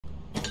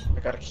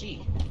got a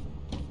key.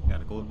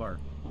 Got a gold bar.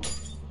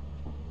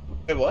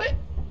 Wait, what?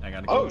 I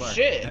got a gold bar. Oh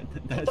shit!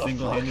 That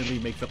single-handedly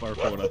makes up our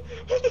quota.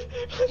 What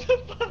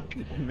the fuck?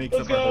 Makes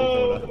up our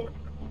whole quota.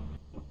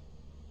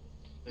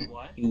 Wait,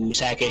 what? You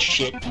sack of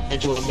shit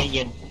into a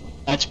minion.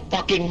 That's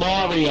fucking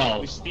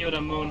Mario! We steal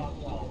the moon.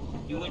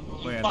 You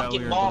Wait,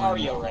 fucking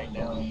Mario right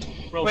now.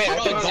 Bro, Wait, I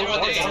fuck thought it, it was zero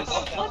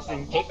one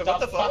days. Take What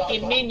the the fuck?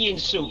 fucking minion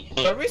suit!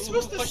 Are we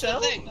supposed to Push sell?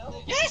 the thing.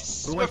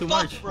 Yes! Who We're went to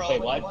fucked, March? bro.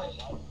 Wait, what?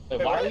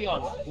 Wait, why are we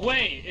on?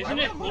 Wait, isn't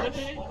it cool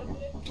today?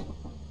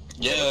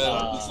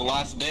 Yeah, it's the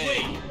last day.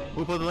 Wait.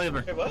 Who pulled the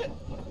lever? Wait,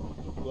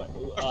 what?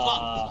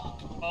 Oh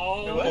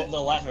Pull the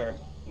lever.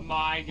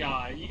 my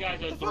god, you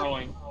guys are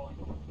throwing.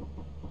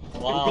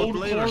 Wow. Go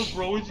later.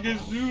 Bro, what you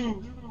guys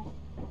do?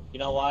 You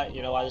know why?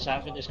 You know why this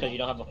happened? It's because you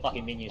don't have a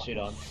fucking minion suit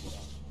on.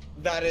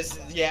 That is,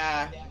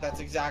 yeah,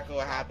 that's exactly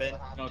what happened.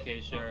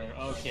 Okay, sure.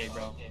 Okay,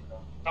 bro.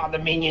 On the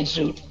minion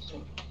suit.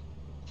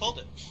 Pulled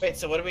it. Wait,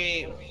 so what do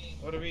we,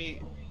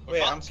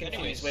 wait, I'm fucked confused.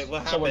 anyways. Wait,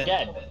 what So happened? we're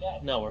dead.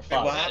 No, we're Wait,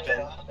 fucked. what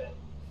happened?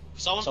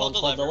 Someone Someone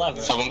pulled the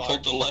lever. Someone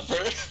pulled the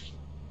lever.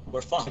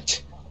 We're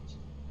fucked.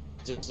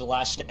 This is the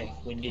last day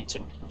we need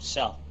to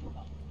sell.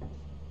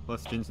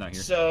 Plus, Jin's not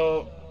here.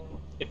 So,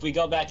 If we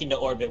go back into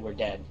orbit, we're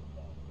dead.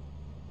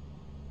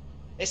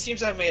 it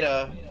seems I've made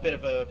a bit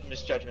of a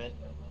misjudgment.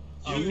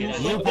 Okay,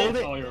 You pulled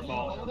it? all your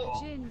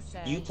fault.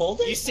 You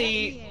pulled it? You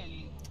see,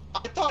 I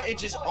thought it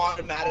just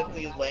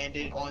automatically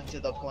landed onto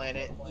the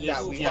planet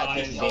that we had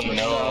this guys-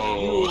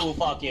 No. You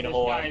fucking This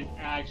whore. guy's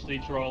actually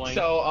trolling.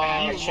 So, you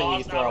actually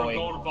lost our throwing.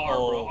 gold bar, bro.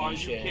 Holy Are you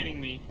shit. kidding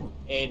me?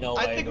 Ain't no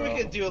I way, think bro.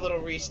 we could do a little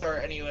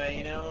restart anyway,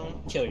 you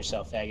know? Kill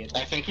yourself, faggot.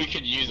 I think we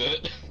could use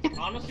it.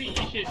 Honestly,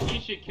 you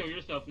should kill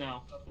yourself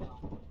now.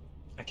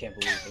 I can't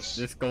believe this.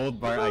 This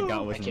gold bar I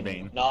got was I in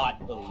vain.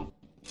 cannot believe.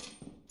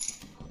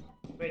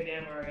 Wait,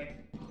 damn, alright.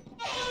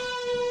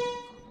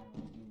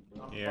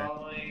 I'm Here.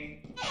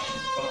 following.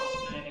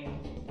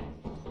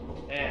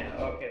 And,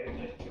 okay, there's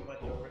just too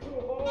much over.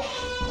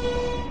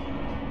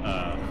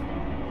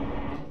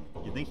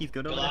 You think he's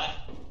good over Good there? eye?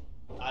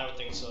 I don't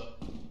think so.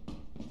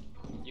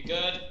 You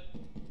good?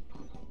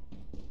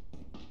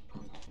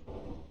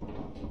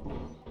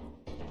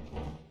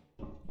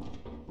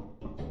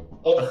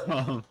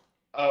 Oh,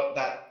 oh,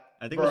 that.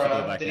 I think we should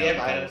go back Did now he have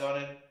because items on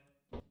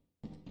him?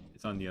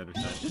 It's on the other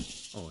side.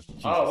 Oh,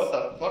 Jesus. Oh, what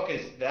the fuck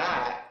is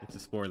that? It's a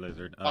spore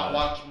lizard.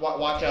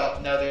 Watch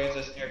out. No, there's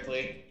a snare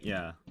flea.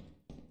 Yeah.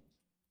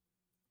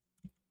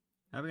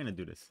 How are we gonna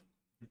do this?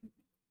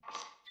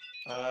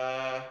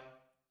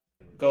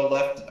 Go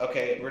left.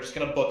 Okay, we're just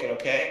gonna book it,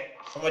 okay?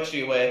 How much do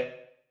you weigh?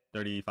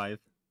 35?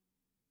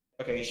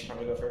 Okay, you should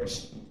probably go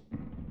first.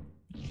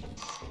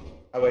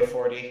 I weigh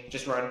 40.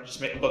 Just run. Just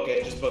book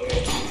it. Just book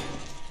it.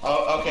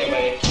 Oh, okay,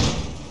 wait.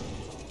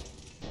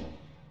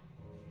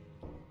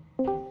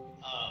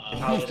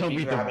 I'll just Don't be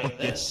beat the grabbing bucket.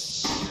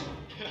 this.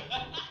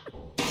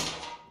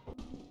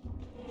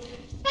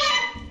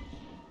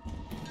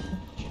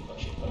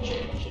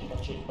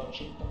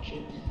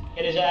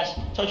 Get his ass.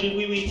 Touch his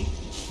wee wee.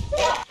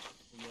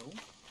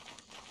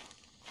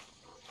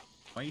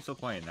 Why are you so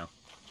quiet now?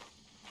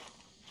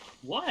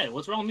 What?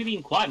 What's wrong with me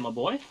being quiet, my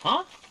boy?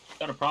 Huh?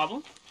 Got a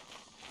problem?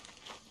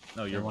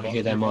 No, I your want to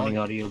hear that moaning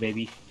audio,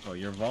 baby. Oh,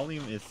 your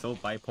volume is so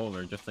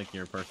bipolar, just like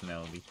your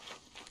personality.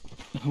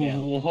 Yeah.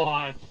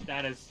 What?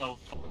 That is so.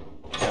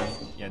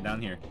 Yeah,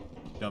 down here.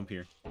 Jump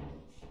here.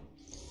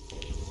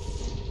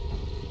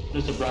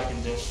 There's a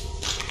bracken there.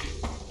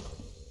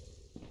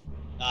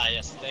 Ah,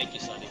 yes. Thank you,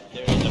 Sonny.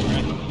 There is a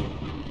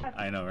bracket.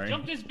 I know, right?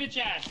 Jump this bitch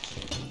ass!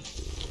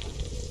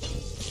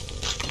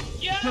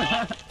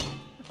 Yeah!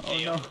 Oh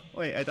no!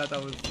 Wait, I thought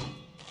that was.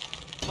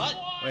 What?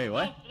 Wait,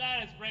 what?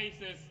 That is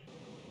racist.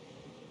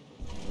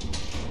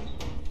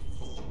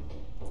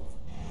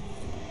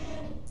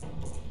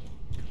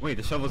 Wait,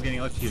 the shovel's getting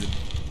electrocuted.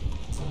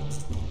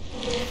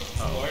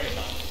 Don't worry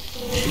about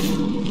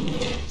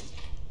it.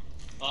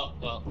 Oh,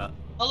 well.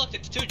 Oh, look,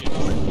 it's two Jins.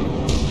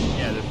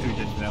 Yeah, there's 2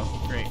 Jins now.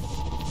 Great.